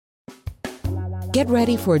Get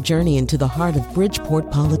ready for a journey into the heart of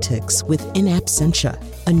Bridgeport politics with In Absentia,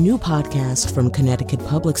 a new podcast from Connecticut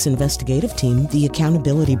Public's investigative team, The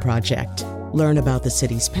Accountability Project. Learn about the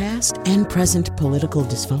city's past and present political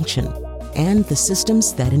dysfunction and the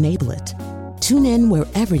systems that enable it. Tune in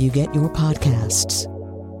wherever you get your podcasts.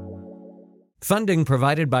 Funding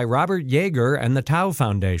provided by Robert Yeager and the Tao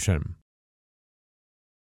Foundation.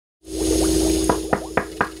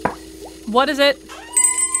 What is it?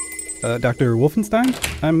 Dr. Wolfenstein?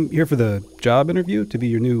 I'm here for the job interview to be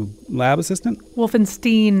your new lab assistant.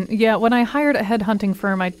 Wolfenstein. Yeah, when I hired a headhunting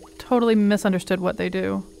firm, I totally misunderstood what they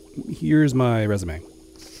do. Here's my resume.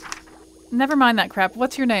 Never mind that crap.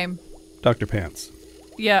 What's your name? Dr. Pants.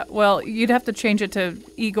 Yeah, well, you'd have to change it to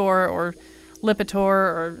Igor or Lipitor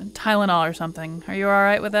or Tylenol or something. Are you all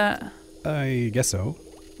right with that? I guess so.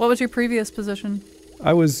 What was your previous position?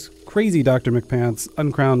 I was Crazy Dr. McPants,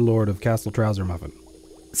 uncrowned lord of Castle Trouser Muffin.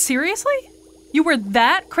 Seriously? You were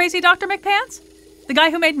that Crazy Dr. McPants? The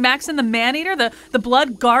guy who made Maxon the Man-Eater, the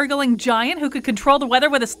blood-gargling giant who could control the weather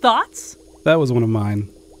with his thoughts? That was one of mine.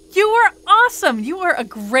 You were awesome! You were a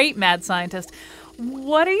great mad scientist.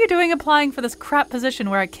 What are you doing applying for this crap position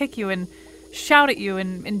where I kick you and shout at you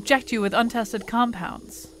and inject you with untested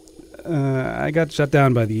compounds? I got shut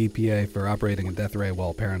down by the EPA for operating a death ray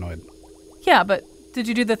while paranoid. Yeah, but did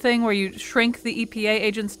you do the thing where you shrink the EPA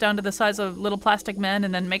agents down to the size of little plastic men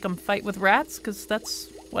and then make them fight with rats? Because that's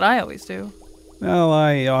what I always do. Well,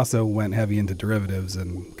 I also went heavy into derivatives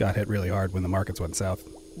and got hit really hard when the markets went south.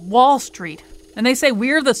 Wall Street. And they say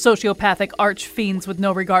we're the sociopathic arch-fiends with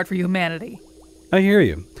no regard for humanity. I hear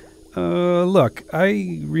you. Look,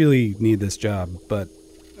 I really need this job, but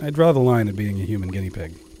I draw the line at being a human guinea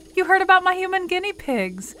pig. You heard about my human guinea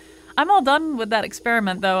pigs. I'm all done with that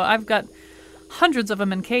experiment, though. I've got hundreds of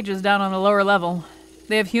them in cages down on the lower level.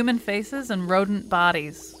 They have human faces and rodent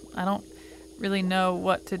bodies. I don't really know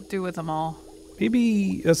what to do with them all.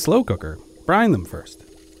 Maybe a slow cooker. Brine them first.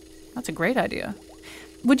 That's a great idea.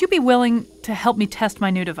 Would you be willing to help me test my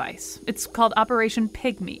new device? It's called Operation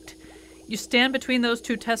Pig Meat. You stand between those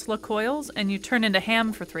two Tesla coils and you turn into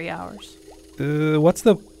ham for 3 hours. What's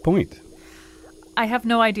the point? I have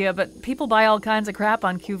no idea, but people buy all kinds of crap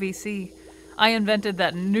on QVC. I invented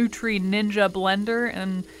that Nutri Ninja blender,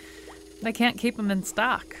 and they can't keep them in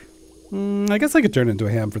stock. I guess I could turn into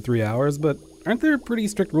a ham for 3 hours, but aren't there pretty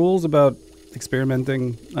strict rules about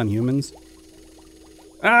experimenting on humans?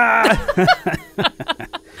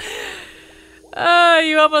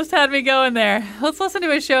 You almost had me going there. Let's listen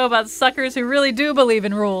to a show about suckers who really do believe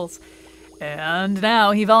in rules. And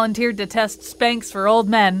now he volunteered to test Spanx for old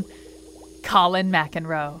men. Colin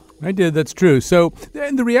McEnroe. I did, that's true. So,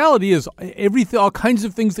 and the reality is, all kinds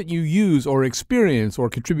of things that you use or experience or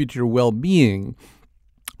contribute to your well-being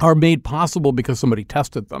are made possible because somebody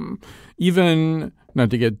tested them. Even,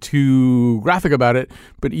 not to get too graphic about it,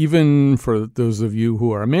 but even for those of you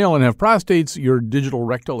who are male and have prostates, your digital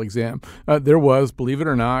rectal exam. There was, believe it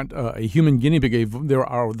or not, a human guinea pig. There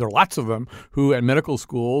are lots of them who at medical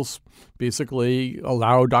schools basically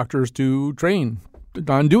allow doctors to train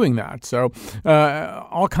on doing that. So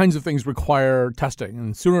all kinds of things require testing.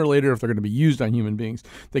 And sooner or later, if they're going to be used on human beings,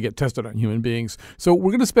 they get tested on human beings. So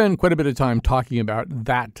we're going to spend quite a bit of time talking about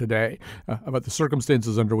that today, about the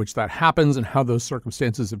circumstances under which that happens and how those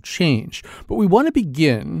circumstances have changed. But we want to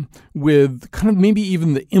begin with kind of maybe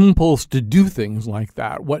even the impulse to do things like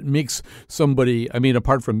that. What makes somebody,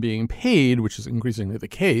 apart from being paid, which is increasingly the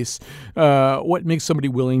case, what makes somebody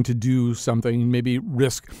willing to do something, maybe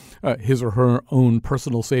risk his or her own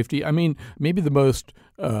personal safety? Maybe the most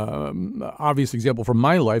obvious example from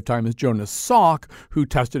my lifetime is Jonas Salk, who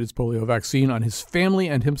tested his polio vaccine on his family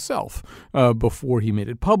and himself before he made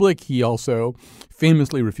it public. He also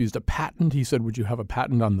famously refused a patent. He said, "Would you have a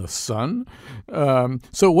patent on the sun?"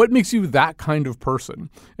 So what makes you that kind of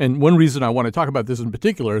person? And one reason I want to talk about this in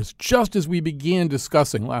particular is just as we began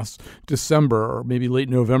discussing last December or maybe late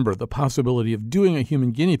November the possibility of doing a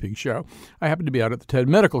human guinea pig show, I happened to be out at the TED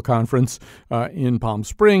Medical Conference in Palm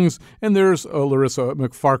Springs, and there's Larissa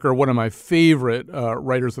McFarker, one of my favorite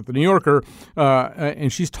writers at The New Yorker,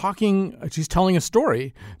 and she's telling a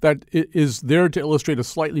story that is there to illustrate a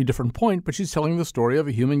slightly different point, but she's telling the story of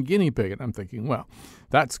a human guinea pig. And I'm thinking, well,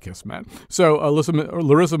 that's Kismet. So Larissa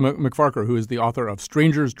McFarker, who is the author of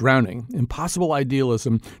Strangers Drowning, Impossible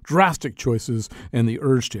Idealism, Drastic Choices, and the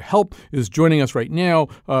Urge to Help, is joining us right now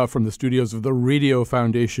from the studios of the Radio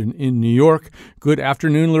Foundation in New York. Good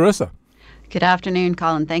afternoon, Larissa. Good afternoon,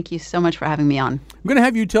 Colin. Thank you so much for having me on. I'm going to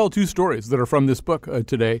have you tell two stories that are from this book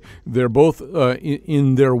today. They're both,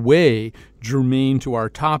 in their way, germane to our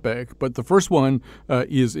topic. But the first one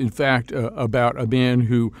is, in fact, about a man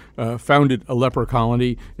who founded a leper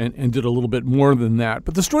colony and did a little bit more than that.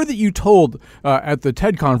 But the story that you told at the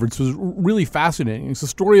TED conference was really fascinating. It's the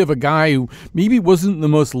story of a guy who maybe wasn't the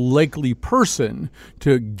most likely person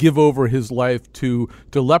to give over his life to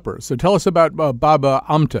lepers. So tell us about Baba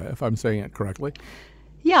Amte, if I'm saying it correctly.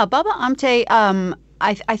 Yeah, Baba Amte,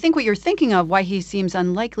 I think what you're thinking of, why he seems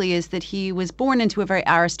unlikely, is that he was born into a very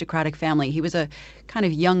aristocratic family. He was a kind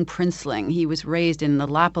of young princeling. He was raised in the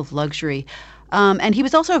lap of luxury. And he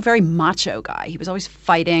was also a very macho guy. He was always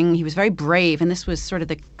fighting. He was very brave. And this was sort of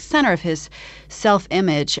the center of his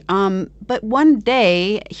self-image. But one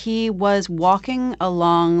day he was walking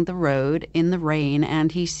along the road in the rain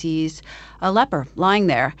and he sees a leper lying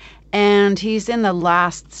there. And he's in the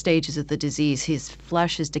last stages of the disease. His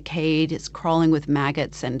flesh is decayed. It's crawling with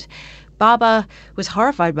maggots. And Baba was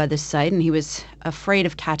horrified by this sight, and he was afraid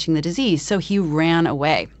of catching the disease. So he ran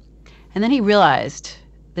away. And then he realized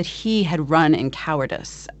that he had run in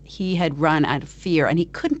cowardice. He had run out of fear, and he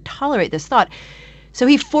couldn't tolerate this thought. So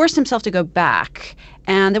he forced himself to go back.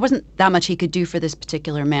 And there wasn't that much he could do for this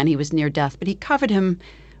particular man. He was near death, but he covered him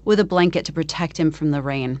with a blanket to protect him from the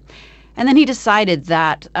rain. And then he decided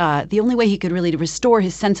that the only way he could really restore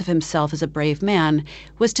his sense of himself as a brave man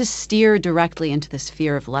was to steer directly into this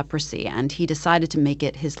fear of leprosy. And he decided to make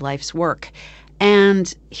it his life's work.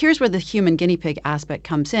 And here's where the human guinea pig aspect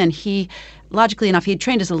comes in. He, logically enough, he had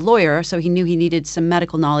trained as a lawyer, so he knew he needed some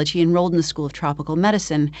medical knowledge. He enrolled in the School of Tropical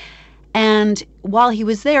Medicine. And while he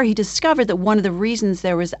was there, he discovered that one of the reasons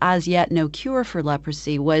there was as yet no cure for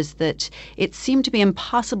leprosy was that it seemed to be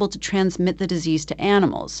impossible to transmit the disease to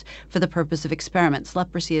animals for the purpose of experiments.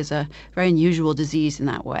 Leprosy is a very unusual disease in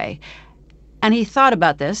that way. And he thought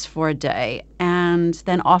about this for a day and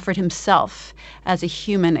then offered himself as a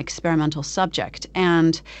human experimental subject.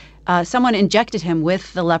 And someone injected him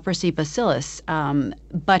with the leprosy bacillus,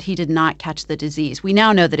 but he did not catch the disease. We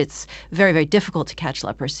now know that it's very, very difficult to catch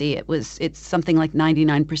leprosy. It's something like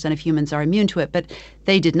 99% of humans are immune to it, but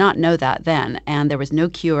they did not know that then, and there was no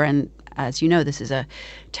cure. And as you know, this is a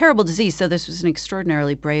terrible disease, so this was an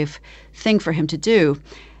extraordinarily brave thing for him to do.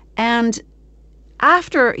 And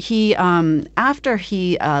after he left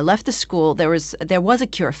the school, there was a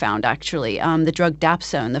cure found, actually, the drug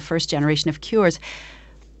dapsone, the first generation of cures.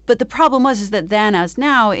 But the problem is that then, as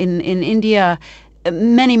now, in India,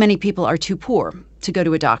 many, many people are too poor to go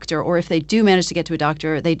to a doctor, or if they do manage to get to a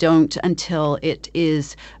doctor, they don't until it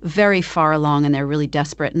is very far along and they're really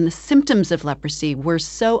desperate. And the symptoms of leprosy were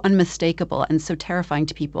so unmistakable and so terrifying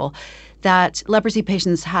to people that leprosy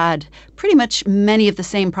patients had pretty much many of the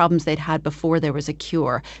same problems they'd had before there was a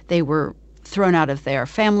cure. They were thrown out of their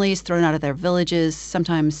families, thrown out of their villages,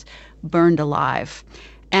 sometimes burned alive.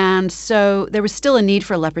 And so there was still a need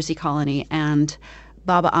for a leprosy colony, and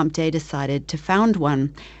Baba Amte decided to found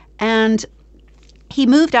one. And he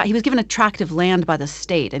moved out. He was given a tract of land by the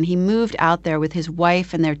state, and he moved out there with his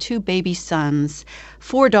wife and their 2 baby sons,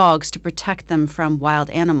 4 dogs to protect them from wild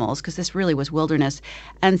animals, because this really was wilderness,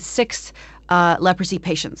 and 6 leprosy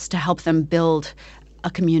patients to help them build a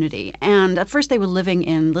community. And at first they were living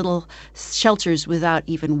in little shelters without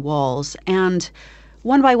even walls. And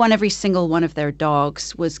one by one, every single one of their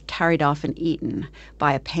dogs was carried off and eaten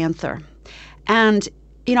by a panther. And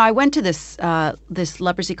I went to this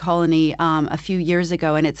leprosy colony a few years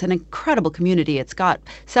ago, and it's an incredible community. It's got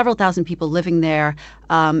several thousand people living there.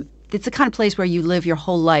 It's the kind of place where you live your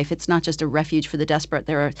whole life. It's not just a refuge for the desperate.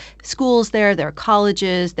 There are schools there, there are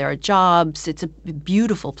colleges, there are jobs. It's a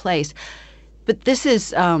beautiful place. But this is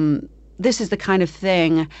the kind of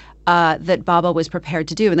thing that Baba was prepared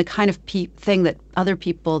to do, and the kind of thing that other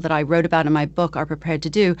people that I wrote about in my book are prepared to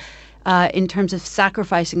do in terms of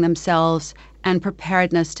sacrificing themselves and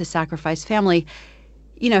preparedness to sacrifice family.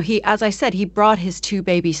 He, as I said, he brought his 2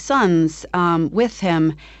 baby sons with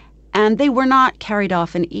him, and they were not carried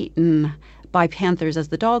off and eaten by panthers as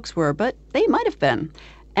the dogs were, but they might have been.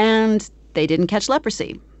 And they didn't catch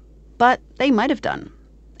leprosy, but they might have done.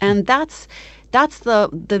 And that's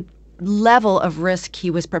the level of risk he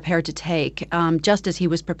was prepared to take, just as he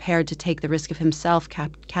was prepared to take the risk of himself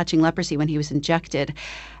catching leprosy when he was injected.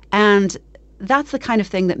 And that's the kind of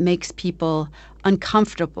thing that makes people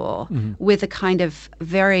uncomfortable with the kind of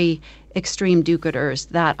very extreme do-gooders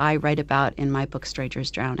that I write about in my book,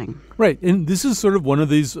 Strangers Drowning. Right. And this is sort of one of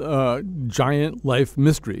these giant life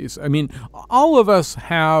mysteries. I mean, all of us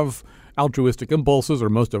have altruistic impulses, or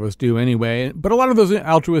most of us do anyway. But a lot of those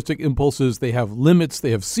altruistic impulses, they have limits,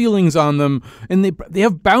 they have ceilings on them, and they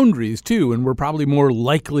have boundaries too. And we're probably more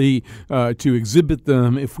likely to exhibit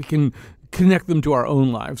them if we can connect them to our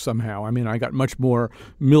own lives somehow. I mean, I got much more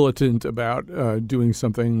militant about doing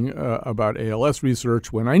something about ALS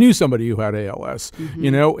research when I knew somebody who had ALS,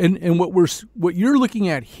 and what you're looking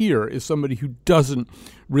at here is somebody who doesn't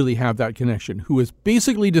really have that connection, who has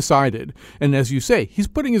basically decided, and as you say, he's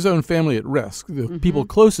putting his own family at risk. The people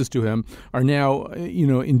closest to him are now,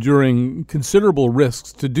 enduring considerable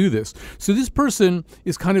risks to do this. So this person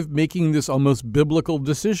is kind of making this almost biblical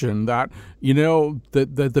decision that,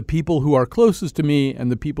 that the people who are closest to me and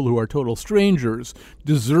the people who are total strangers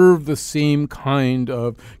deserve the same kind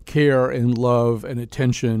of care and love and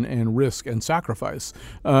attention and risk and sacrifice.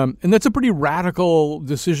 And that's a pretty radical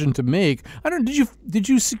decision to make. I don't know, did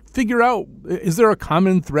you figure out, is there a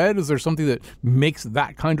common thread? Is there something that makes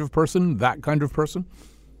that kind of person that kind of person?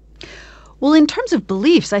 Well, in terms of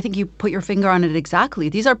beliefs, I think you put your finger on it exactly.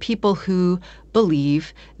 These are people who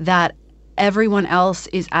believe that everyone else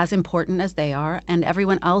is as important as they are, and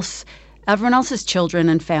everyone else's children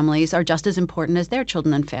and families are just as important as their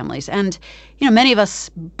children and families. And, many of us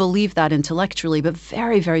believe that intellectually, but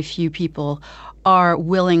very, very few people are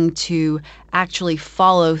willing to actually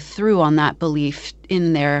follow through on that belief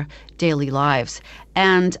in their daily lives.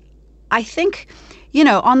 And I think,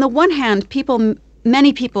 on the one hand,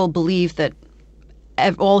 many people believe that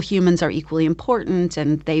all humans are equally important,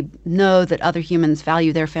 and they know that other humans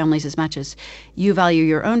value their families as much as you value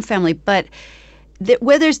your own family. But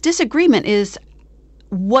where there's disagreement is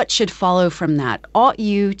what should follow from that. Ought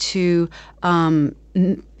you to,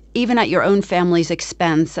 even at your own family's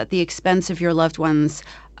expense, at the expense of your loved ones,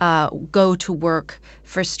 go to work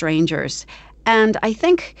for strangers? And I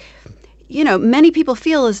think, many people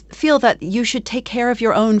feel that you should take care of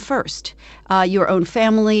your own first, your own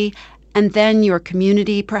family, and then your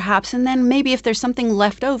community, perhaps, and then maybe if there's something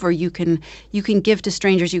left over, you can give to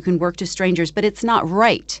strangers, you can work to strangers. But it's not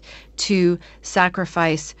right to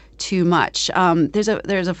sacrifice too much. There's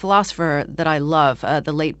a philosopher that I love,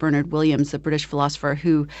 the late Bernard Williams, the British philosopher,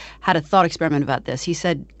 who had a thought experiment about this. He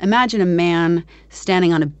said, imagine a man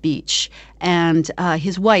standing on a beach, and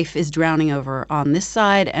his wife is drowning over on this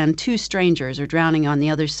side, and two strangers are drowning on the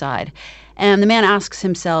other side. And the man asks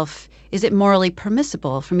himself, is it morally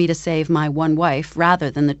permissible for me to save my one wife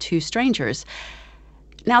rather than the two strangers?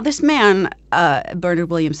 Now, this man, Bernard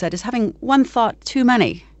Williams said, is having one thought too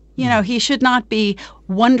many. He should not be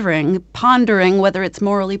pondering whether it's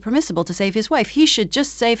morally permissible to save his wife. He should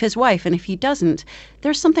just save his wife, and if he doesn't,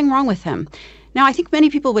 there's something wrong with him. Now, I think many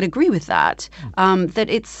people would agree with that,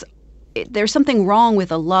 that there's something wrong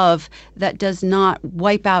with a love that does not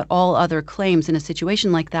wipe out all other claims in a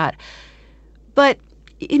situation like that. But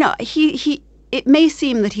it may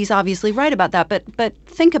seem that he's obviously right about that, but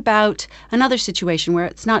think about another situation where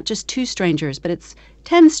it's not just two strangers, but it's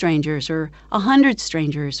 10 strangers or 100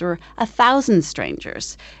 strangers or 1,000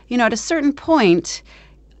 strangers. At a certain point,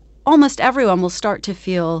 almost everyone will start to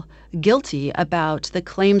feel guilty about the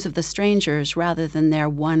claims of the strangers rather than their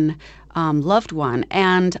one loved one.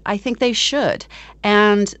 And I think they should.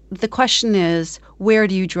 And the question is, where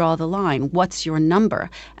do you draw the line? What's your number?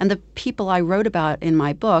 And the people I wrote about in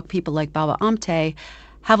my book, people like Baba Amte,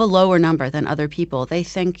 have a lower number than other people. They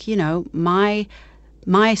think,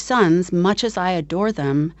 my sons, much as I adore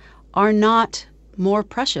them, are not more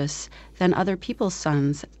precious than other people's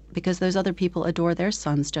sons, because those other people adore their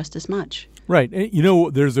sons just as much. Right.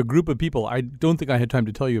 There's a group of people, I don't think I had time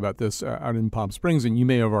to tell you about this out in Palm Springs, and you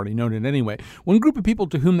may have already known it anyway. One group of people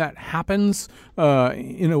to whom that happens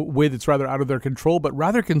in a way that's rather out of their control, but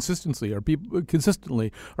rather consistently are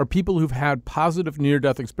people who've had positive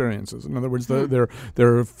near-death experiences. In other words, their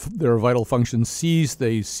vital functions cease,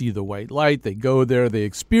 they see the white light, they go there, they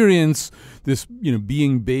experience this,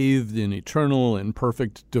 being bathed in eternal and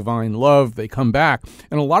perfect divine love, they come back.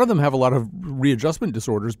 And a lot of them have a lot of readjustment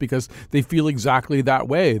disorders because they feel exactly that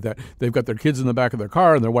way, that they've got their kids in the back of their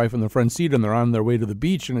car and their wife in the front seat, and they're on their way to the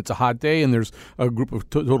beach, and it's a hot day, and there's a group of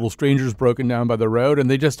total strangers broken down by the road, and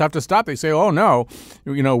they just have to stop. They say, oh, no,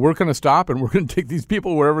 we're going to stop, and we're going to take these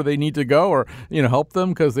people wherever they need to go, or, help them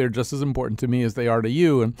because they're just as important to me as they are to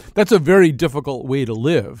you. And that's a very difficult way to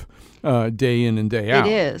live day in and day out.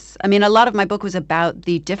 It is. I mean, a lot of my book was about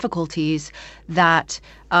the difficulties that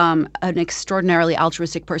an extraordinarily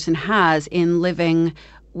altruistic person has in living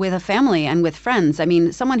with a family and with friends. I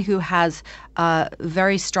mean, someone who has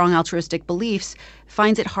very strong altruistic beliefs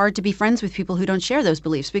finds it hard to be friends with people who don't share those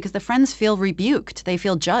beliefs because the friends feel rebuked. They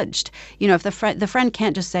feel judged. If the friend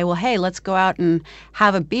can't just say, well, hey, let's go out and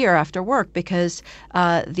have a beer after work, because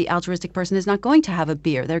the altruistic person is not going to have a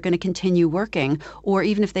beer. They're going to continue working. Or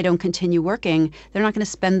even if they don't continue working, they're not going to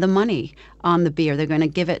spend the money on the beer. They're going to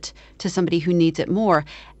give it to somebody who needs it more.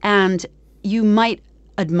 And you might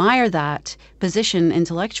admire that position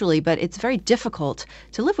intellectually, but it's very difficult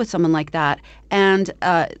to live with someone like that. And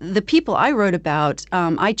the people I wrote about,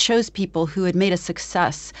 I chose people who had made a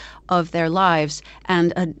success of their lives,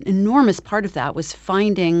 and an enormous part of that was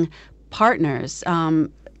finding partners,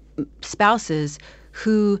 spouses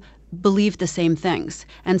who believed the same things,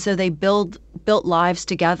 and so they built lives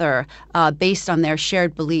together based on their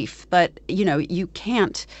shared belief. But you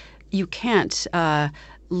can't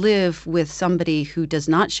live with somebody who does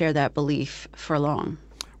not share that belief for long.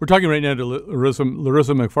 We're talking right now to Larissa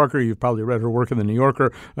McFarker. You've probably read her work in The New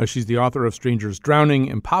Yorker. She's the author of Strangers Drowning,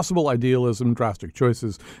 Impossible Idealism, Drastic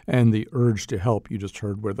Choices, and The Urge to Help. You just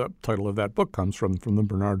heard where the title of that book comes from the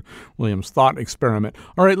Bernard Williams thought experiment.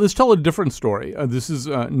 All right, let's tell a different story. This is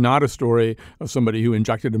not a story of somebody who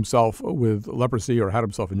injected himself with leprosy or had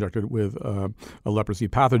himself injected with a leprosy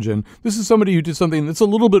pathogen. This is somebody who did something that's a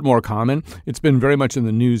little bit more common. It's been very much in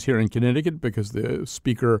the news here in Connecticut because the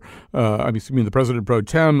the president pro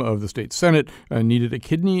tem of the state Senate needed a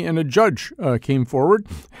kidney, and a judge came forward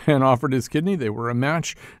and offered his kidney. They were a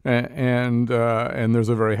match, and there's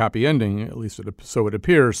a very happy ending, at least so it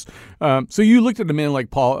appears. So you looked at a man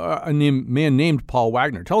like man named Paul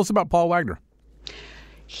Wagner. Tell us about Paul Wagner.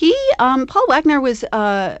 Paul Wagner was,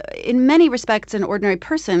 in many respects, an ordinary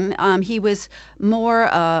person. He was more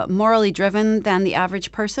morally driven than the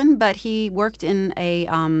average person, but he worked in a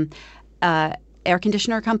air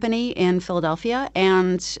conditioner company in Philadelphia,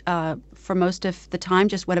 and for most of the time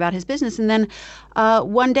just went about his business. And then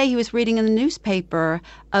one day he was reading in the newspaper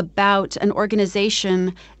about an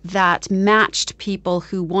organization that matched people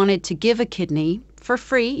who wanted to give a kidney for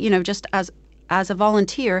free, just as a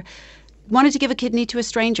volunteer, wanted to give a kidney to a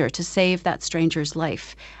stranger to save that stranger's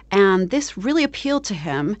life. And this really appealed to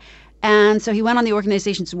him. And so he went on the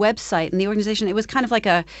organization's website, and the organization, it was kind of like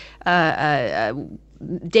a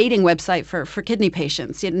dating website for kidney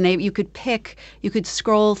patients. You could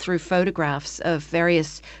scroll through photographs of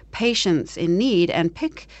various patients in need and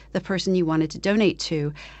pick the person you wanted to donate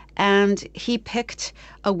to. And he picked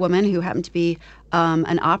a woman who happened to be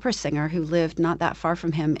an opera singer who lived not that far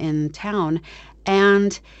from him in town.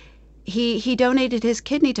 And he donated his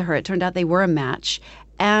kidney to her. It turned out they were a match.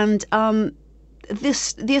 And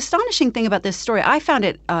the astonishing thing about this story, I found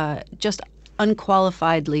it just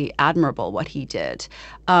unqualifiedly admirable what he did.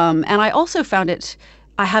 And I also found it,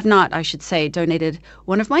 I have not, I should say, donated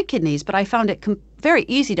one of my kidneys, but I found it very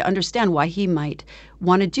easy to understand why he might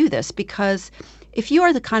want to do this. Because if you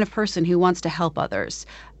are the kind of person who wants to help others,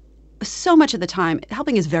 so much of the time,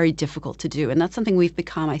 helping is very difficult to do. And that's something we've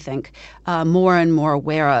become, I think, more and more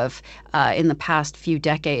aware of in the past few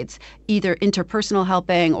decades, either interpersonal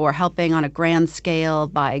helping or helping on a grand scale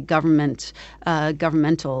by governmental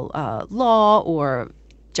law or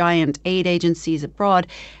giant aid agencies abroad.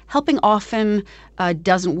 Helping often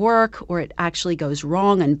doesn't work, or it actually goes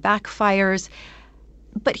wrong and backfires.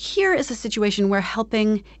 But here is a situation where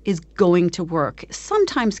helping is going to work.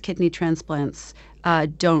 Sometimes kidney transplants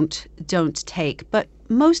don't take, but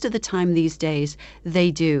most of the time these days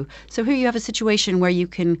they do. So here you have a situation where you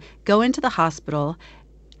can go into the hospital,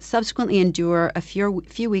 subsequently endure a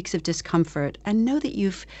few weeks of discomfort, and know that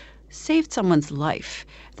you've saved someone's life.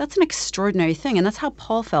 That's an extraordinary thing, and that's how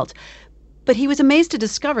Paul felt. But he was amazed to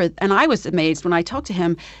discover, and I was amazed when I talked to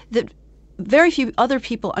him, that very few other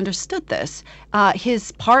people understood this.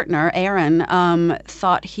 His partner, Aaron,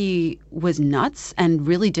 thought he was nuts and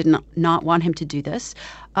really did not want him to do this.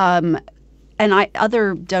 And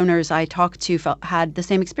other donors I talked to had the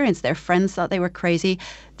same experience. Their friends thought they were crazy.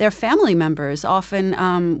 Their family members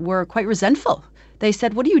often were quite resentful. They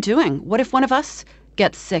said, "What are you doing? What if one of us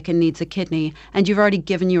gets sick and needs a kidney and you've already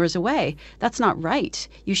given yours away? That's not right.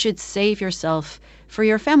 You should save yourself for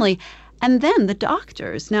your family." And then the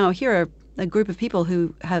doctors, now here are a group of people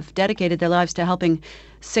who have dedicated their lives to helping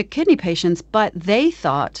sick kidney patients, but they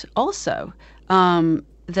thought also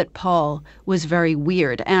that Paul was very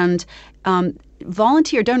weird. And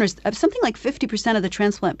volunteer donors, something like 50% of the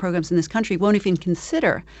transplant programs in this country won't even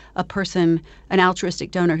consider a person an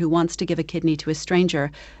altruistic donor who wants to give a kidney to a stranger,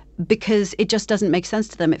 because it just doesn't make sense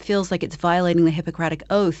to them. It feels like it's violating the Hippocratic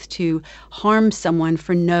Oath to harm someone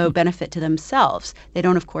for no benefit to themselves. They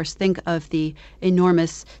don't, of course, think of the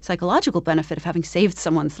enormous psychological benefit of having saved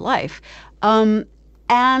someone's life.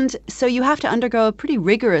 And so you have to undergo a pretty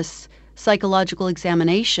rigorous psychological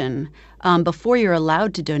examination before you're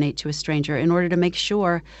allowed to donate to a stranger in order to make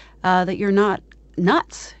sure that you're not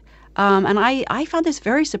nuts. And I found this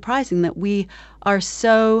very surprising, that we are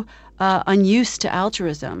so unused to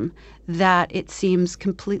altruism that it seems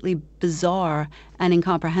completely bizarre and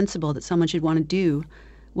incomprehensible that someone should want to do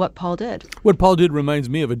what Paul did. What Paul did reminds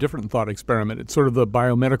me of a different thought experiment. It's sort of the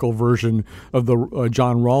biomedical version of the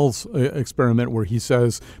John Rawls experiment, where he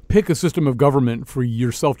says, pick a system of government for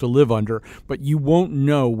yourself to live under, but you won't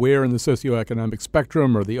know where in the socioeconomic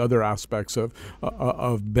spectrum or the other aspects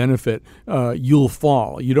of benefit you'll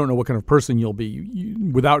fall. You don't know what kind of person you'll be.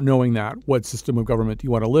 Without knowing that, what system of government do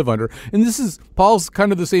you want to live under? And this is, Paul's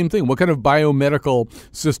kind of the same thing. What kind of biomedical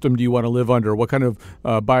system do you want to live under? What kind of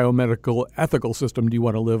biomedical ethical system do you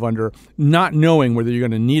want to live under, not knowing whether you're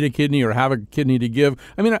going to need a kidney or have a kidney to give?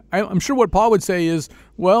 I mean, I'm sure what Paul would say is,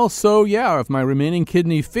 well, so yeah, if my remaining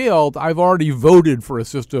kidney failed, I've already voted for a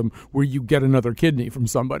system where you get another kidney from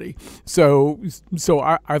somebody. So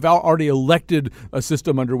I've already elected a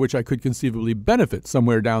system under which I could conceivably benefit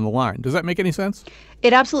somewhere down the line. Does that make any sense?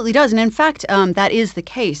 It absolutely does. And in fact, that is the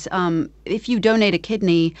case. If you donate a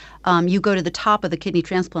kidney, you go to the top of the kidney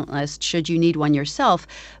transplant list should you need one yourself.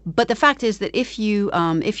 But the fact is that if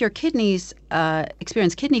your kidneys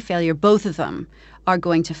experience kidney failure, both of them are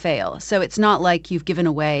going to fail. So it's not like you've given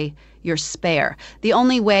away your spare. The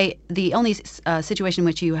only situation in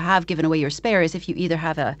which you have given away your spare is if you either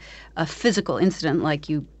have a physical incident, like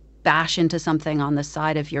you bash into something on the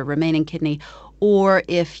side of your remaining kidney, or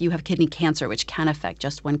if you have kidney cancer, which can affect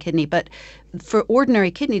just one kidney. But for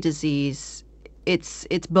ordinary kidney disease, it's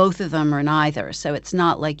both of them or neither. So it's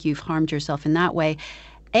not like you've harmed yourself in that way.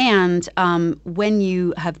 And when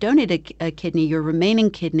you have donated a kidney, your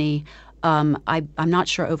remaining kidney, I'm not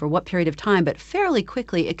sure over what period of time, but fairly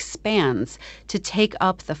quickly expands to take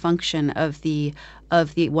up the function of the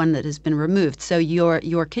one that has been removed. So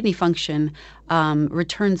your kidney function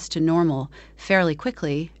returns to normal fairly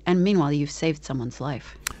quickly, and meanwhile you've saved someone's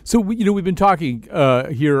life. So we've been talking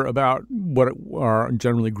here about what are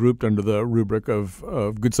generally grouped under the rubric of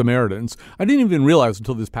Good Samaritans. I didn't even realize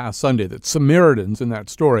until this past Sunday that Samaritans in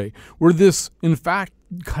that story were this, in fact,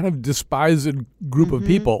 kind of despised group of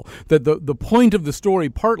people. That the point of the story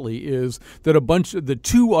partly is that the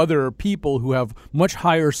two other people who have much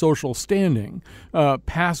higher social standing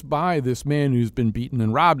pass by this man who's been beaten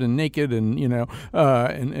and robbed and naked and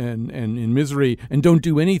and in misery and don't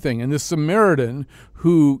do anything. And this Samaritan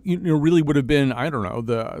who really would have been, I don't know,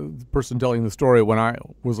 the person telling the story when I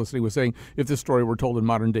was listening was saying, if this story were told in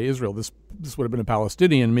modern day Israel, this would have been a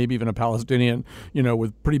Palestinian, maybe even a Palestinian,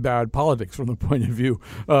 with pretty bad politics from the point of view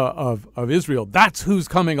of Israel. That's who's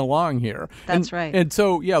coming along here. That's right. And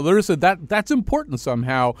so, yeah, Larissa, that's important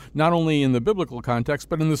somehow, not only in the biblical context,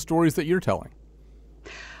 but in the stories that you're telling.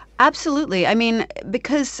 Absolutely. I mean,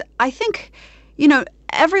 because I think,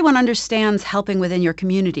 everyone understands helping within your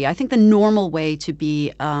community. I think the normal way to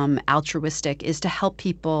be altruistic is to help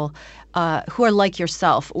people who are like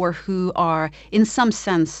yourself or who are, in some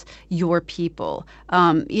sense, your people.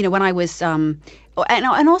 When I was and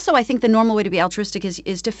also I think the normal way to be altruistic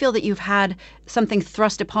is to feel that you've had something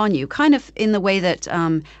thrust upon you, kind of in the way that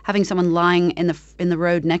having someone lying in the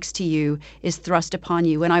road next to you is thrust upon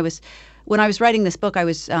you. When I was writing this book, it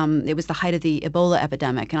was the height of the Ebola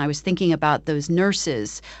epidemic, and I was thinking about those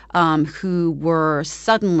nurses who were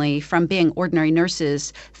suddenly, from being ordinary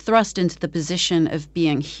nurses, thrust into the position of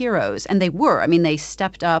being heroes. And they were. I mean, they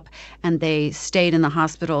stepped up and they stayed in the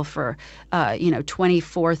hospital for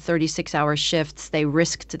 24, 36-hour shifts. They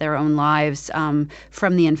risked their own lives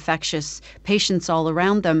from the infectious patients all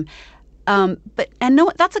around them.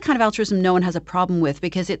 That's the kind of altruism no one has a problem with,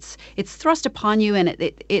 because it's thrust upon you, and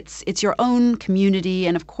it's your own community,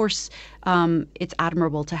 and of course it's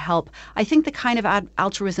admirable to help. I think the kind of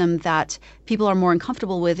altruism that people are more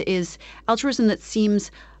uncomfortable with is altruism that seems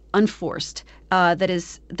unforced, that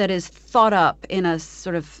is thought up in a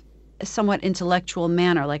sort of somewhat intellectual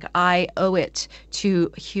manner, like I owe it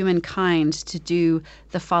to humankind to do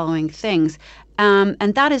the following things, and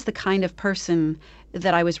that is the kind of person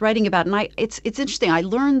that I was writing about. And it's interesting. I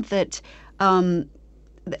learned that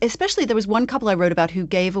especially there was one couple I wrote about who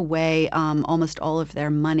gave away almost all of their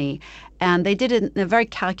money. And they did it in a very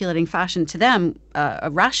calculating fashion. To them, a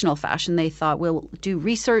rational fashion. They thought, we'll do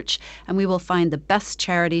research and we will find the best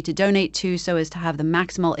charity to donate to so as to have the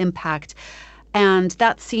maximal impact. And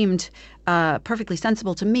that seemed perfectly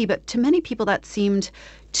sensible to me. But to many people, that seemed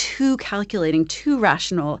too calculating, too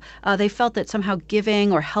rational. They felt that somehow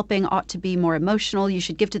giving or helping ought to be more emotional. You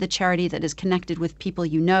should give to the charity that is connected with people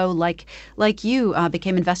you know, like you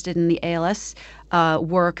became invested in the ALS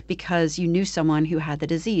work because you knew someone who had the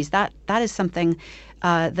disease. That is something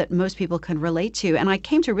that most people can relate to. And I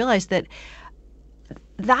came to realize that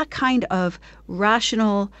kind of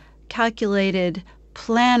rational, calculated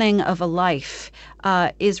planning of a life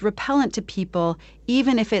is repellent to people,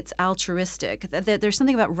 even if it's altruistic. There's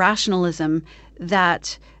something about rationalism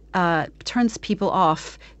that turns people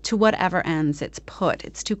off to whatever ends it's put.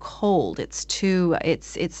 It's too cold.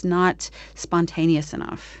 It's not spontaneous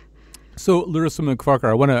enough. So, Larissa McFarker,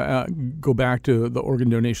 I want to go back to the organ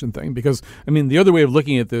donation thing because, I mean, the other way of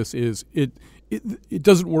looking at this is it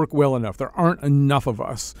doesn't work well enough. There aren't enough of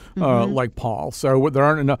us like Paul. So there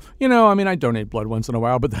aren't enough. I donate blood once in a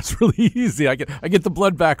while, but that's really easy. I get the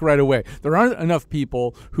blood back right away. There aren't enough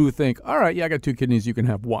people who think, all right, yeah, I got 2 kidneys, you can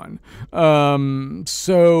have 1.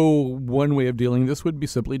 So one way of dealing with this would be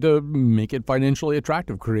simply to make it financially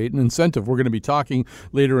attractive, create an incentive. We're going to be talking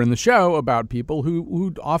later in the show about people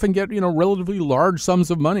who often get, relatively large sums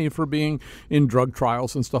of money for being in drug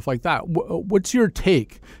trials and stuff like that. What's your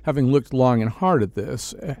take, having looked long and hard at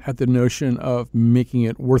this, at the notion of making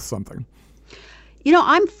it worth something?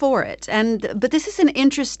 I'm for it, but this is an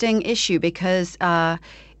interesting issue because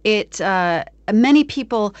many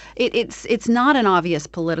people it's not an obvious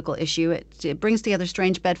political issue. It brings together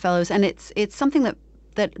strange bedfellows, and it's something that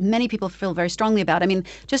many people feel very strongly about. I mean,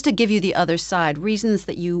 just to give you the other side, reasons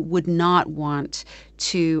that you would not want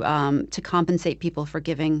to compensate people for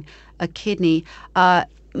giving a kidney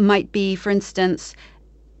might be, for instance,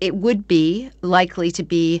 it would be likely to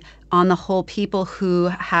be, on the whole, people who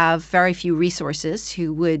have very few resources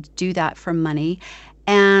who would do that for money.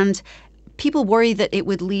 And people worry that it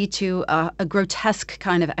would lead to a grotesque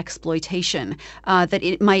kind of exploitation, that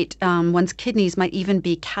it might, one's kidneys might even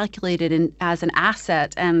be calculated as an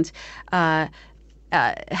asset and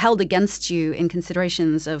held against you in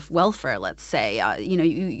considerations of welfare, let's say.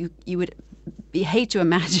 You would hate to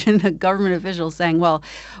imagine a government official saying, well,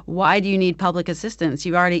 why do you need public assistance?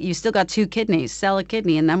 You still got 2 kidneys, sell a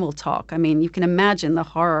kidney and then we'll talk. I mean, you can imagine the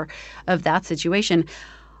horror of that situation.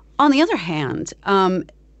 On the other hand,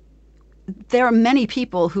 there are many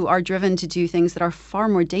people who are driven to do things that are far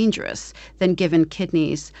more dangerous than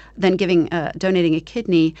donating a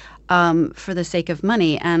kidney for the sake of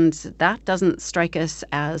money, and that doesn't strike us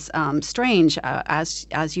as strange.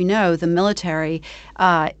 As you know, the military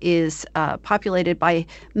is populated by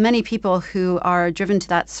many people who are driven to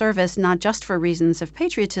that service not just for reasons of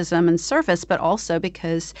patriotism and service, but also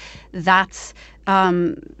because that's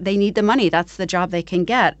they need the money. That's the job they can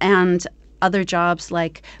get, and other jobs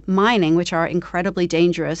like mining, which are incredibly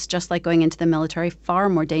dangerous, just like going into the military, far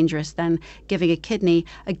more dangerous than giving a kidney,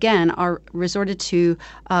 again, are resorted to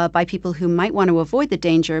by people who might want to avoid the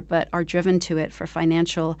danger but are driven to it for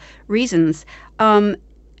financial reasons. And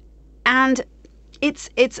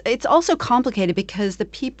it's also complicated because the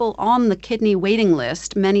people on the kidney waiting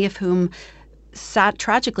list, many of whom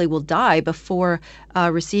tragically will die before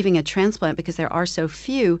receiving a transplant because there are so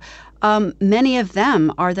few, many of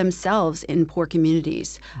them are themselves in poor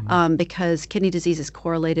communities because kidney disease is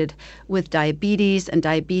correlated with diabetes, and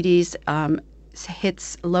diabetes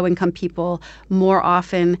hits low-income people more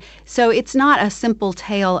often. So it's not a simple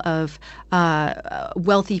tale of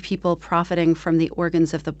wealthy people profiting from the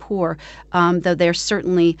organs of the poor, though there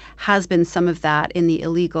certainly has been some of that in the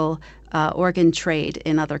illegal organ trade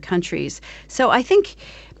in other countries. So I think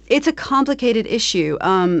it's a complicated issue.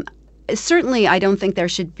 Certainly, I don't think there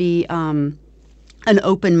should be an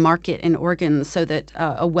open market in organs so that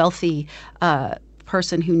a wealthy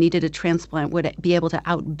person who needed a transplant would be able to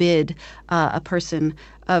outbid a person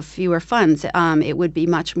of fewer funds. It would be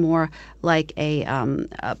much more like an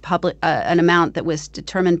amount that was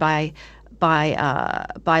determined by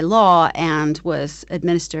law and was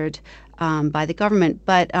administered by the government.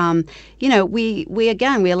 But,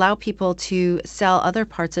 we allow people to sell other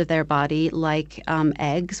parts of their body, like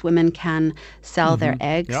eggs. Women can sell their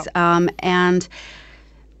eggs. Yep. And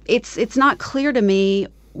it's not clear to me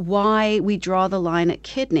why we draw the line at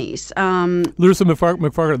kidneys. Larissa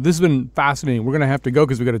McFarker, this has been fascinating. We're going to have to go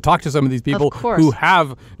because we've got to talk to some of these people who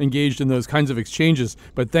have engaged in those kinds of exchanges.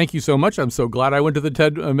 But thank you so much. I'm so glad I went to the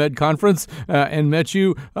TED Med conference and met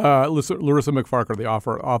you. Larissa McFarker, the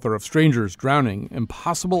author of Strangers, Drowning,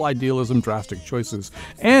 Impossible Idealism, Drastic Choices,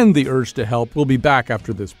 and The Urge to Help. We'll be back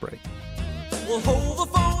after this break. Well, hold the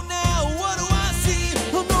phone now. What do I see?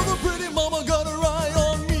 Another pretty mama got her eye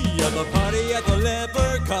on me at the party at the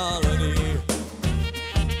leper colony.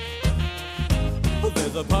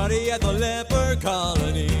 There's a party at the leper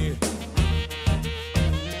colony.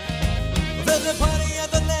 There's a party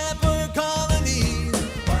at the leper colony.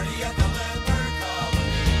 Party at the leper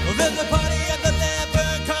colony. There's a party at the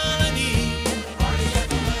leper colony. Party at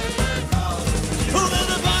the leper colony. Oh,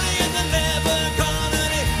 there's a party at the leper colony.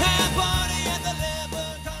 A party at the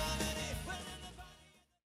leper colony.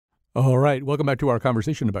 All right. Welcome back to our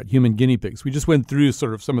conversation about human guinea pigs. We just went through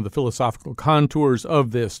sort of some of the philosophical contours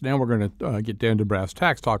of this. Now we're going to get down to brass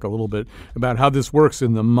tacks, talk a little bit about how this works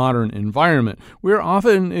in the modern environment, where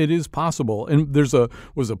often it is possible. And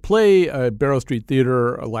was a play at Barrow Street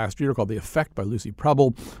Theater last year called The Effect by Lucy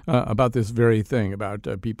Preble about this very thing, about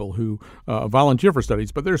people who volunteer for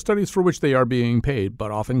studies, but there are studies for which they are being paid, but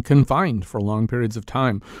often confined for long periods of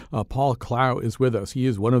time. Paul Clow is with us. He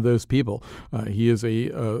is one of those people. He is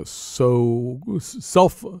a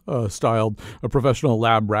self-styled a professional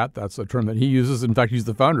lab rat. That's a term that he uses. In fact, he's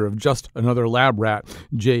the founder of Just Another Lab Rat,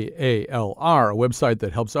 JALR, a website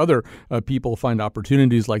that helps other people find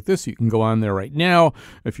opportunities like this. You can go on there right now.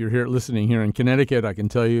 If you're listening here in Connecticut, I can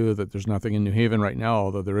tell you that there's nothing in New Haven right now,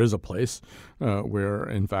 although there is a place where,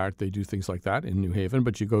 in fact, they do things like that in New Haven.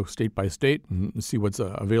 But you go state by state and see what's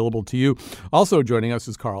available to you. Also joining us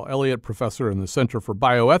is Carl Elliott, professor in the Center for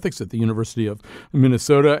Bioethics at the University of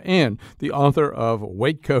Minnesota, and the author of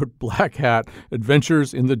White Coat, Black Hat,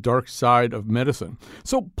 Adventures in the Dark Side of Medicine.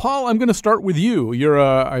 So, Paul, I'm going to start with you. You're,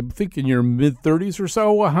 I think, in your mid-30s or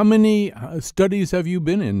so. How many studies have you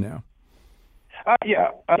been in now?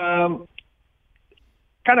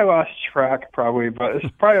 Kind of lost track probably, but it's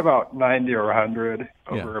probably about 90 or 100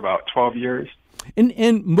 over about 12 years.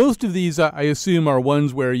 And most of these, I assume, are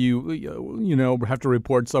ones where you have to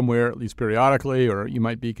report somewhere, at least periodically, or you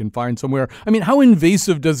might be confined somewhere. I mean, how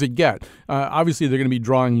invasive does it get? Obviously, they're going to be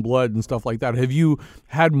drawing blood and stuff like that. Have you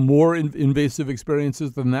had more invasive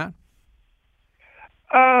experiences than that?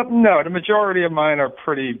 No, the majority of mine are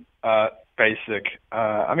pretty basic.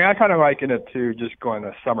 I kind of liken it to just going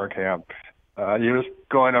to summer camp. You're just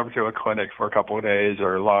going over to a clinic for a couple of days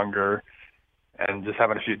or longer and just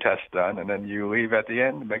having a few tests done, and then you leave at the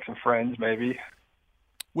end, make some friends maybe.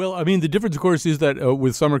 Well, I mean, the difference, of course, is that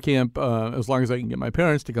with summer camp, as long as I can get my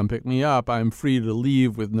parents to come pick me up, I'm free to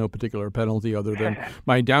leave with no particular penalty other than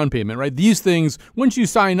my down payment, right? These things, once you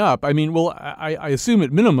sign up, I mean, well, I assume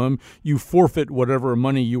at minimum you forfeit whatever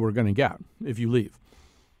money you were going to get if you leave.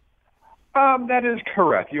 That is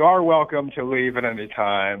correct. You are welcome to leave at any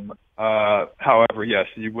time. However, yes,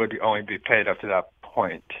 you would only be paid up to that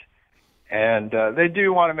point. And they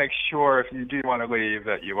do want to make sure, if you do want to leave,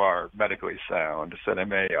 that you are medically sound. So they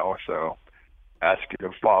may also ask you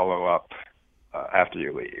to follow up after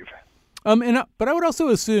you leave. But I would also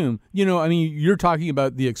assume, you're talking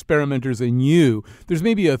about the experimenters and you. There's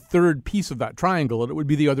maybe a third piece of that triangle, and it would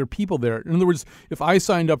be the other people there. In other words, if I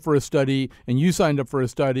signed up for a study and you signed up for a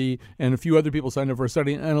study and a few other people signed up for a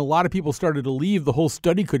study and a lot of people started to leave, the whole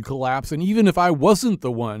study could collapse. And even if I wasn't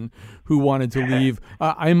the one who wanted to leave,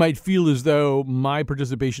 I might feel as though my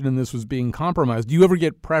participation in this was being compromised. Do you ever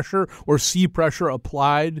get pressure or see pressure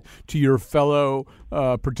applied to your fellow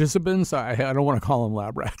participants? I don't want to call them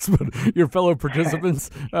lab rats, but your fellow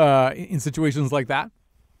participants in situations like that?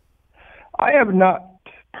 I have not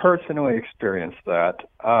personally experienced that.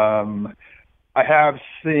 I have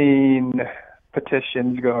seen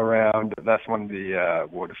petitions go around. That's one of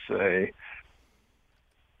the,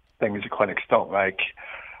 things the clinics don't like.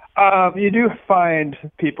 You do find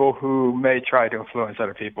people who may try to influence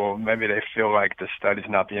other people. Maybe they feel like the study's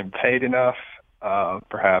not being paid enough,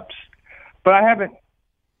 perhaps. But I haven't,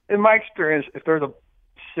 in my experience, if there's a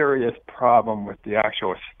serious problem with the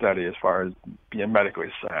actual study as far as being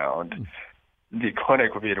medically sound, the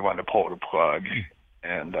clinic would be the one to pull the plug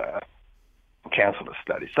and cancel the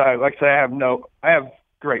study. So, like I say, I have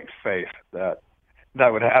great faith that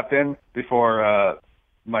would happen before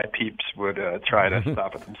my peeps would try to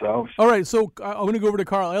stop it themselves. All right, so I'm going to go over to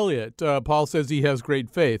Carl Elliott. Paul says he has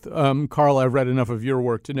great faith. Carl, I've read enough of your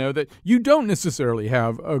work to know that you don't necessarily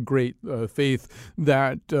have a great faith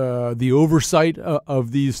that the oversight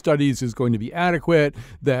of these studies is going to be adequate,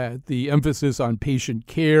 that the emphasis on patient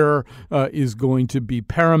care is going to be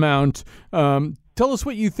paramount. Tell us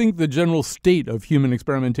what you think the general state of human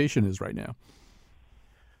experimentation is right now.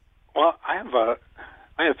 Well, I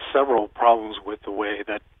have several problems with the way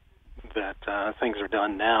that things are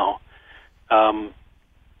done now. One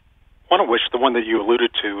of which, the one that you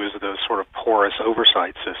alluded to, is the sort of porous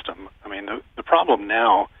oversight system. I mean, the problem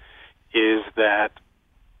now is that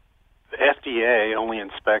the FDA only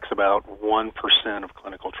inspects about 1% of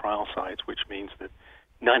clinical trial sites, which means that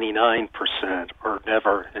 99% are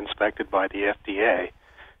never inspected by the FDA.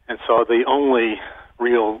 And so the only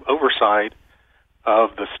real oversight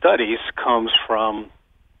of the studies comes from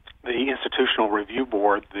the Institutional Review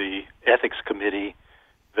Board, the ethics committee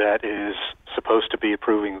that is supposed to be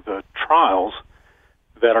approving the trials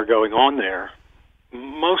that are going on there,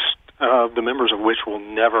 most of the members of which will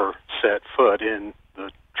never set foot in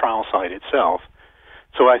the trial site itself.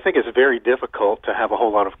 So I think it's very difficult to have a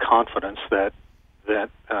whole lot of confidence that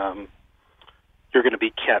you're going to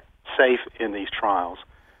be kept safe in these trials.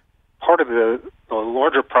 Part of the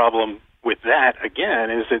larger problem with that, again,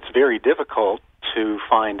 is it's very difficult to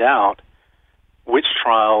find out which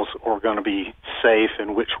trials are going to be safe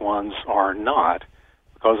and which ones are not,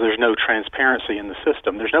 because there's no transparency in the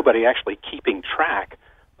system. There's nobody actually keeping track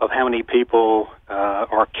of how many people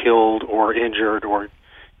are killed or injured or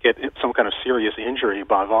get some kind of serious injury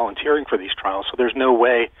by volunteering for these trials. So there's no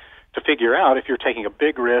way to figure out if you're taking a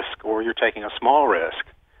big risk or you're taking a small risk.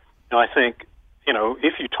 Now, I think,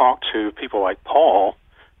 if you talk to people like Paul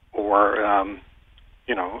or,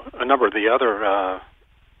 a number of the other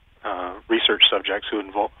research subjects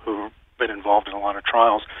who've been involved in a lot of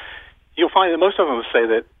trials, you'll find that most of them will say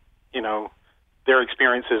that, their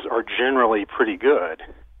experiences are generally pretty good.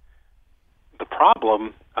 The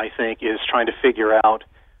problem, I think, is trying to figure out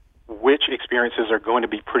which experiences are going to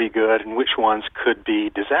be pretty good and which ones could be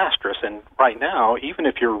disastrous. And right now, even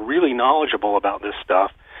if you're really knowledgeable about this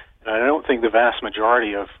stuff, and I don't think the vast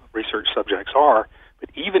majority of research subjects are, but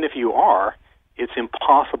even if you are, it's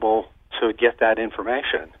impossible to get that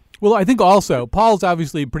information. Well, I think also Paul's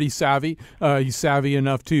obviously pretty savvy. He's savvy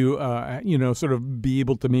enough to, sort of be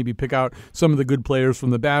able to maybe pick out some of the good players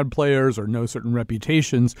from the bad players or know certain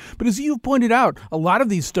reputations. But as you've pointed out, a lot of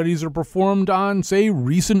these studies are performed on, say,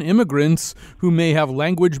 recent immigrants who may have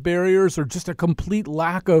language barriers or just a complete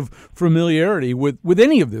lack of familiarity with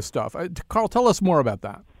any of this stuff. Carl, tell us more about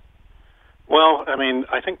that. Well,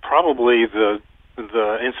 I think probably the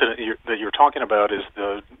incident that you're talking about is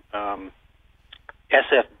the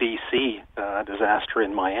SFBC disaster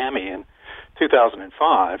in Miami in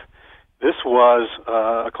 2005. This was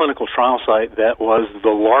a clinical trial site that was the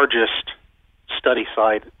largest study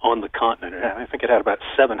site on the continent. I think it had about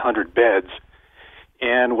 700 beds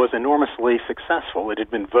and was enormously successful. It had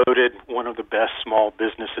been voted one of the best small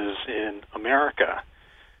businesses in America.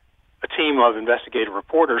 A team of investigative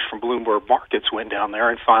reporters from Bloomberg Markets went down there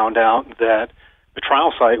and found out that the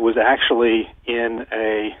trial site was actually in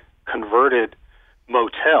a converted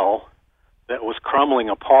motel that was crumbling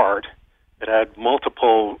apart, that had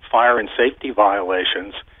multiple fire and safety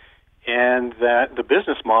violations, and that the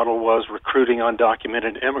business model was recruiting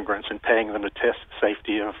undocumented immigrants and paying them to test the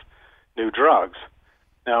safety of new drugs.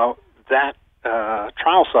 Now, that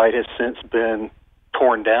trial site has since been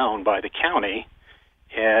torn down by the county,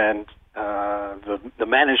 and the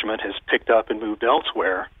management has picked up and moved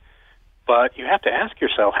elsewhere. But you have to ask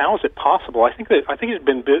yourself, how is it possible? I think it's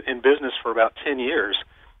been in business for about 10 years.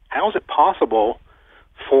 How is it possible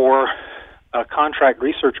for a contract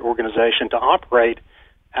research organization to operate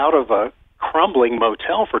out of a crumbling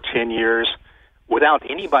motel for 10 years without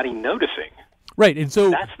anybody noticing? Right, and so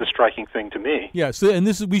that's the striking thing to me. Yeah, so and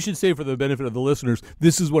this is, we should say for the benefit of the listeners,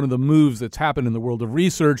 this is one of the moves that's happened in the world of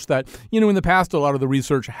research that, in the past a lot of the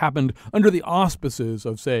research happened under the auspices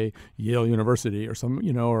of, say, Yale University or some,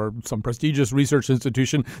 or some prestigious research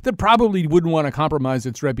institution that probably wouldn't want to compromise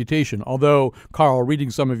its reputation. Although, Carl, reading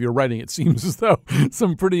some of your writing, it seems as though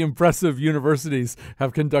some pretty impressive universities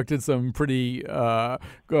have conducted some pretty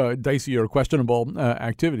dicey or questionable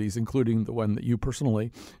activities, including the one that you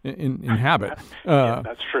personally inhabit. Yeah,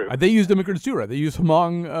 that's true. They used immigrants too, right? They used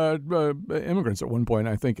Hmong immigrants at one point.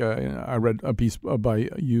 I think I read a piece by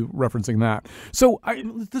you referencing that. So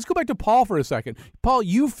let's go back to Paul for a second. Paul,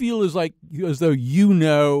 you feel as though you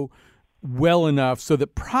know well enough so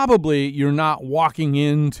that probably you're not walking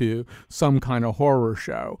into some kind of horror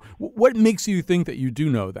show. What makes you think that you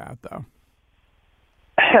do know that, though?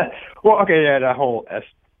 Well, okay, yeah, that whole that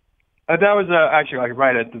was actually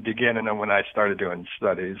right at the beginning of when I started doing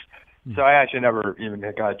studies. So I actually never even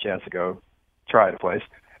got a chance to go try the place,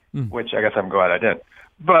 which I guess I'm glad I didn't.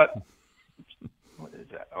 But what is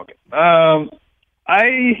that? Okay.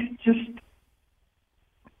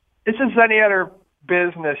 It's just any other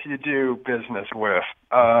business you do business with.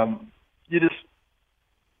 You just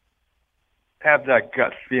have that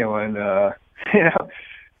gut feeling, I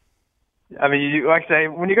mean, you, like I say,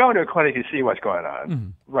 when you go into a clinic, you see what's going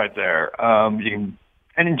on right there. You can.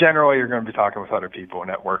 And in general, you're going to be talking with other people,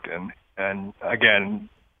 networking. And again,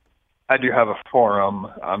 I do have a forum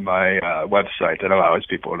on my website that allows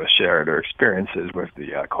people to share their experiences with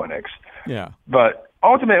the clinics. Yeah. But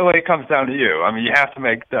ultimately, it comes down to you. I mean, you have to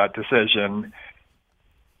make that decision.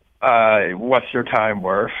 What's your time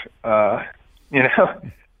worth? Yeah.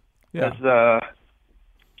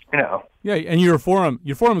 Yeah, and your forum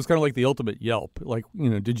is kind of like the ultimate Yelp. Like,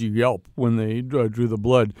 did you Yelp when they drew the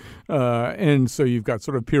blood? And so you've got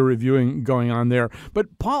sort of peer reviewing going on there.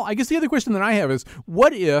 But Paul, I guess the other question that I have is,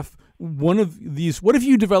 what if one of these, what if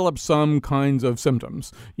you develop some kinds of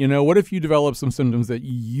symptoms? What if you develop some symptoms that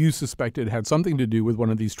you suspected had something to do with one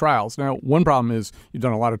of these trials? Now, one problem is you've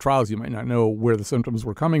done a lot of trials. You might not know where the symptoms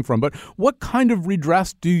were coming from. But what kind of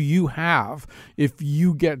redress do you have if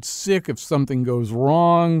you get sick, if something goes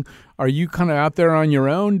wrong? Are you kind of out there on your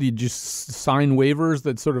own? Do you just sign waivers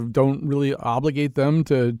that sort of don't really obligate them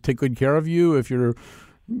to take good care of you if you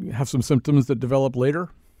have some symptoms that develop later?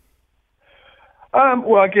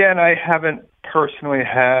 Well, again, I haven't personally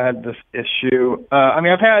had this issue.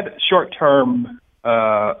 I've had short-term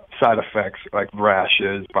side effects like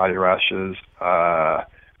rashes, body rashes.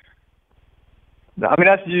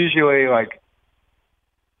 That's usually like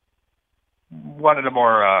one of the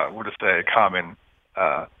more, common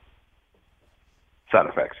side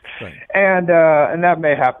effects. Right. And that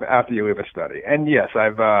may happen after you leave a study. And yes,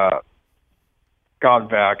 I've gone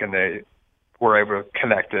back and they were able to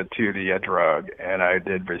connect it to the drug, and I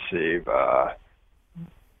did receive, there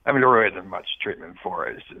really isn't much treatment for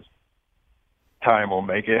it. It's just time will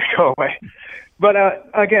make it go away. But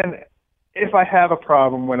again, if I have a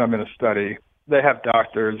problem when I'm in a study, they have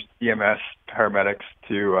doctors, EMS, paramedics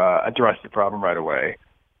to address the problem right away.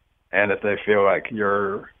 And if they feel like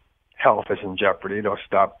your health is in jeopardy, they'll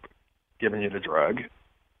stop giving you the drug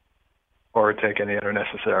or take any other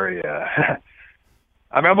necessary.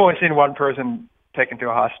 I've only seen one person taken to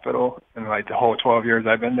a hospital in like the whole 12 years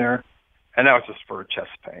I've been there, and that was just for chest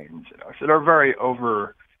pains. So they're very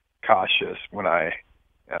over cautious when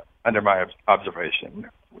under my observation, I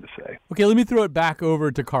would say. Okay, let me throw it back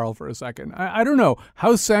over to Carl for a second. I don't know.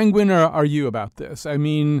 How sanguine are you about this?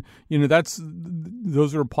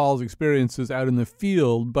 Those are Paul's experiences out in the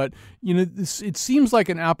field, but, it seems like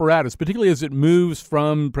an apparatus, particularly as it moves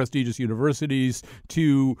from prestigious universities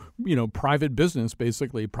to, private business,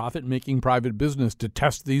 basically, profit-making private business to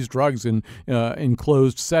test these drugs in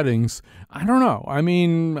closed settings. I don't know.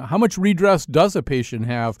 How much redress does a patient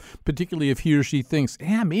have, particularly if he or she thinks,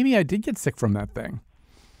 maybe I did get sick from that thing?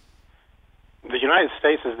 The United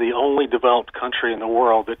States is the only developed country in the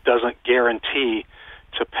world that doesn't guarantee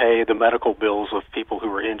to pay the medical bills of people who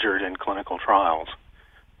were injured in clinical trials.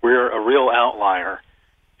 We're a real outlier.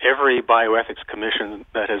 Every bioethics commission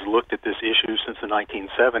that has looked at this issue since the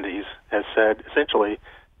 1970s has said, essentially,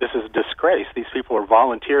 this is a disgrace. These people are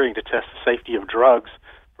volunteering to test the safety of drugs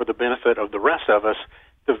for the benefit of the rest of us.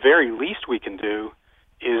 The very least we can do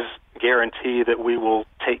is guarantee that we will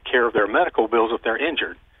take care of their medical bills if they're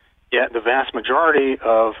injured. Yet the vast majority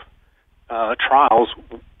of trials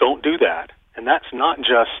don't do that. And that's not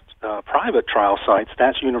just private trial sites,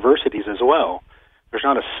 that's universities as well. There's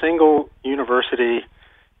not a single university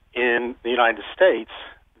in the United States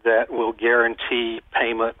that will guarantee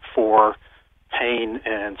payment for pain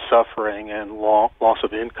and suffering and loss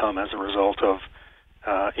of income as a result of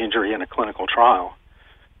injury in a clinical trial.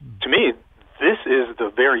 To me, this is the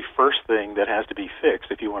very first thing that has to be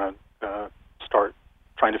fixed if you want to start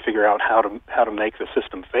trying to figure out how to make the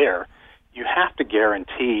system fair. You have to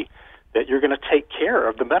guarantee that you're going to take care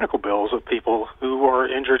of the medical bills of people who are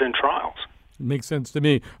injured in trials. Makes sense to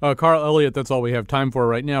me. Carl Elliott, that's all we have time for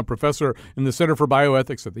right now. Professor in the Center for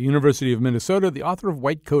Bioethics at the University of Minnesota, the author of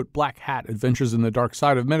White Coat, Black Hat, Adventures in the Dark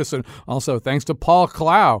Side of Medicine. Also, thanks to Paul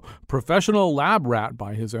Clough, professional lab rat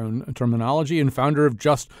by his own terminology and founder of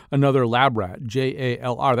Just Another Lab Rat,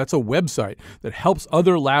 JALR. That's a website that helps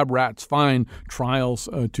other lab rats find trials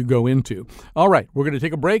to go into. All right, we're going to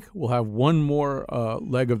take a break. We'll have one more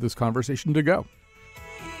leg of this conversation to go.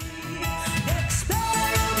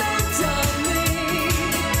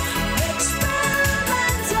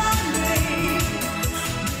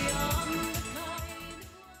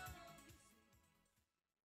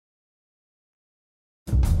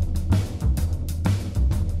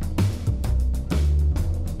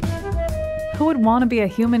 Who would want to be a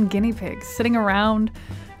human guinea pig, sitting around,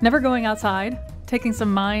 never going outside, taking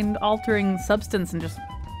some mind-altering substance and just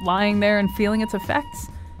lying there and feeling its effects?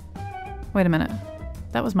 Wait a minute.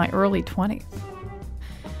 That was my early 20s.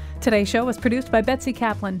 Today's show was produced by Betsy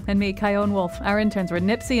Kaplan and me, Kyone Wolf. Our interns were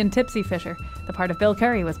Nipsey and Tipsy Fisher. The part of Bill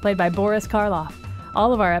Curry was played by Boris Karloff.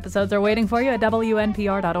 All of our episodes are waiting for you at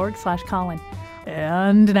wnpr.org/Colin.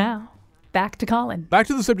 And now, back to Colin. Back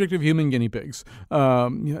to the subject of human guinea pigs.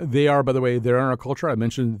 They are, by the way, they're in our culture. I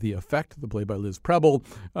mentioned The Effect, the play by Liz Preble.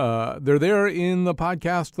 They're there in the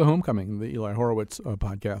podcast, The Homecoming, the Eli Horowitz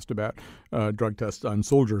podcast about drug tests on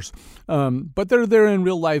soldiers. But they're there in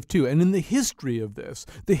real life, too. And in the history of this,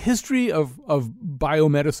 the history of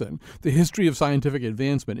biomedicine, the history of scientific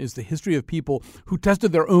advancement is the history of people who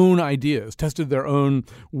tested their own ideas, tested their own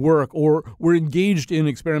work, or were engaged in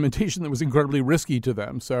experimentation that was incredibly risky to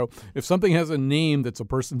them. So if something something has a name that's a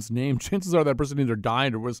person's name, chances are that person either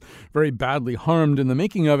died or was very badly harmed in the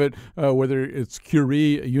making of it, whether it's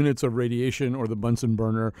Curie, units of radiation, or the Bunsen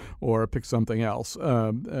burner, or pick something else.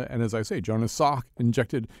 And as I say, Jonas Salk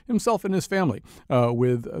injected himself and his family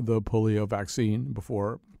with the polio vaccine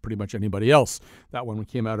before pretty much anybody else. That one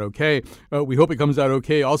came out okay. We hope it comes out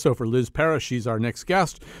okay also for Liz Parrish. She's our next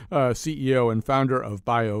guest, CEO and founder of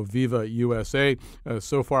BioViva USA.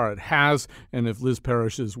 So far it has, and if Liz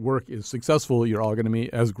Parrish's work is successful, you're all going to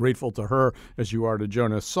be as grateful to her as you are to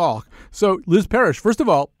Jonas Salk. So Liz Parrish, first of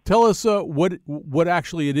all, tell us what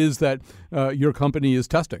actually it is that your company is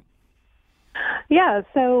testing. Yeah,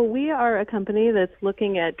 so we are a company that's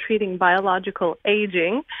looking at treating biological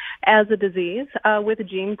aging as a disease with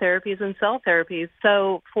gene therapies and cell therapies.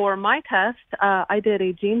 So for my test, I did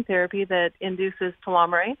a gene therapy that induces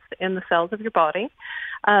telomerase in the cells of your body,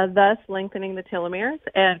 thus lengthening the telomeres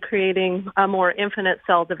and creating a more infinite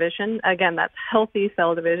cell division. Again, that's healthy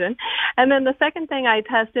cell division. And then the second thing I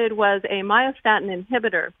tested was a myostatin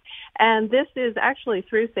inhibitor. And this is actually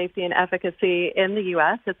through safety and efficacy in the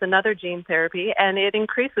U.S. It's another gene therapy, and it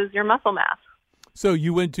increases your muscle mass. So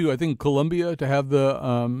you went to, I think, Colombia to have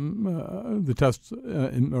the tests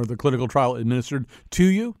or the clinical trial administered to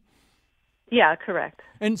you? Yeah, correct.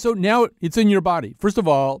 And so now it's in your body. First of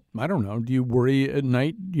all, I don't know, do you worry at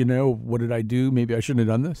night, what did I do? Maybe I shouldn't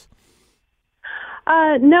have done this?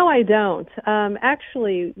 No, I don't.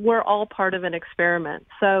 Actually, we're all part of an experiment.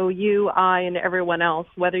 So you, I, and everyone else,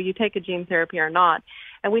 whether you take a gene therapy or not,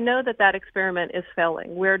 and we know that that experiment is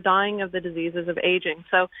failing. We're dying of the diseases of aging.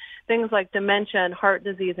 So things like dementia and heart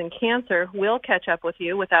disease and cancer will catch up with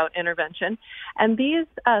you without intervention. And these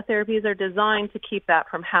therapies are designed to keep that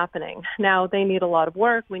from happening. Now, they need a lot of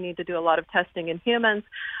work. We need to do a lot of testing in humans.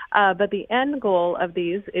 But the end goal of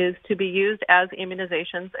these is to be used as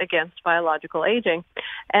immunizations against biological aging.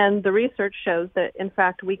 And the research shows that, in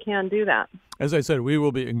fact, we can do that. As I said, we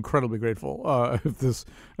will be incredibly grateful if this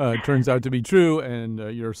turns out to be true, and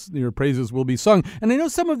your praises will be sung. And I know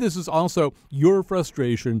some of this is also your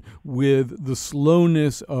frustration with the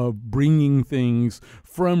slowness of bringing things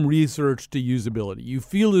from research to usability. You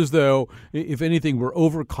feel as though, if anything, we're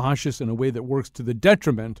overcautious in a way that works to the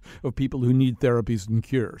detriment of people who need therapies and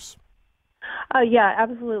cures. Yeah,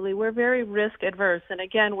 absolutely. We're very risk adverse. And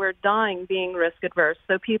again, we're dying being risk adverse.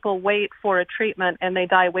 So people wait for a treatment and they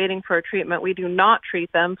die waiting for a treatment. We do not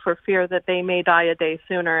treat them for fear that they may die a day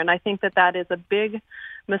sooner. And I think that that is a big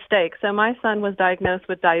mistake. So my son was diagnosed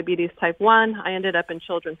with diabetes type 1. I ended up in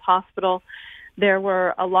Children's Hospital. There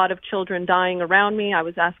were a lot of children dying around me. I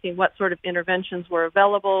was asking what sort of interventions were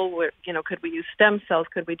available. Could we use stem cells?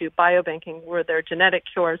 Could we do biobanking? Were there genetic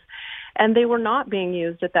cures? And they were not being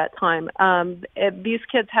used at that time. These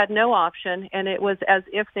kids had no option, and it was as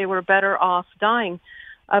if they were better off dying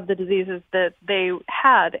of the diseases that they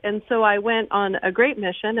had. And so I went on a great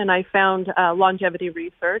mission, and I found longevity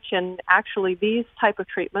research. And actually, these type of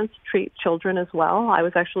treatments treat children as well. I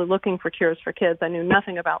was actually looking for cures for kids. I knew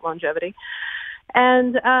nothing about longevity.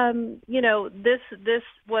 And, this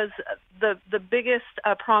was the biggest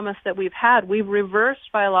promise that we've had. We've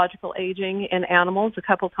reversed biological aging in animals a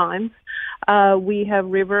couple times. We have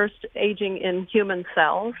reversed aging in human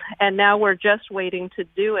cells, and now we're just waiting to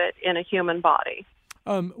do it in a human body.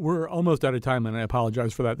 We're almost out of time, and I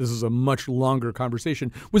apologize for that. This is a much longer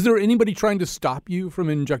conversation. Was there anybody trying to stop you from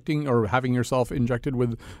injecting or having yourself injected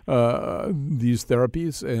with these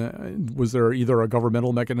therapies? Was there either a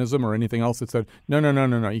governmental mechanism or anything else that said,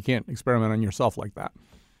 no, you can't experiment on yourself like that?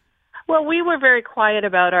 Well, we were very quiet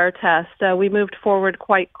about our test. We moved forward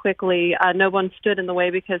quite quickly. No one stood in the way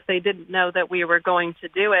because they didn't know that we were going to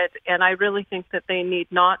do it, and I really think that they need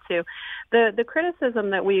not to. The criticism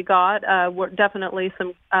that we got were definitely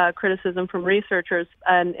some criticism from researchers,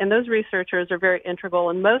 and those researchers are very integral,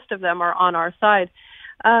 and most of them are on our side.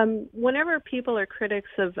 Whenever people are critics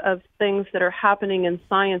of things that are happening in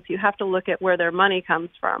science, you have to look at where their money comes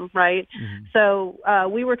from, right? Mm-hmm. So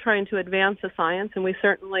we were trying to advance the science, and we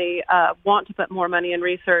certainly want to put more money in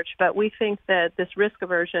research, but we think that this risk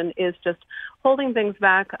aversion is just holding things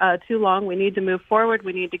back too long. We need to move forward.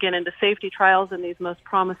 We need to get into safety trials in these most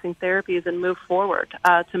promising therapies and move forward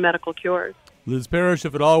to medical cures. Liz Parrish,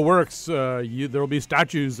 if it all works, there will be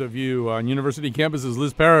statues of you on university campuses.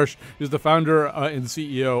 Liz Parrish is the founder and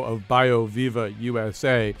CEO of BioViva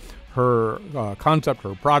USA. Her concept,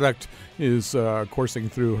 her product is coursing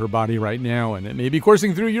through her body right now, and it may be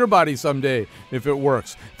coursing through your body someday if it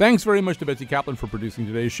works. Thanks very much to Betsy Kaplan for producing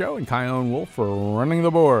today's show and Kyone Wolf for running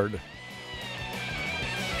the board.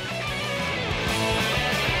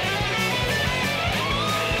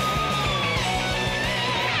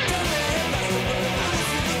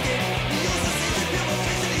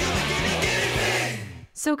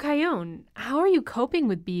 So, Kyone, how are you coping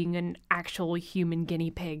with being an actual human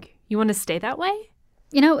guinea pig? You want to stay that way?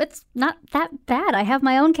 You know, it's not that bad. I have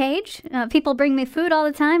my own cage. People bring me food all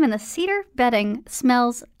the time, and the cedar bedding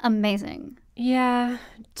smells amazing. Yeah,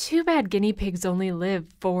 too bad guinea pigs only live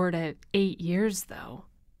 4 to 8 years, though.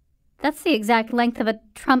 That's the exact length of a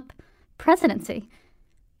Trump presidency.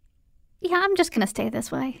 Yeah, I'm just going to stay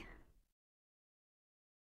this way.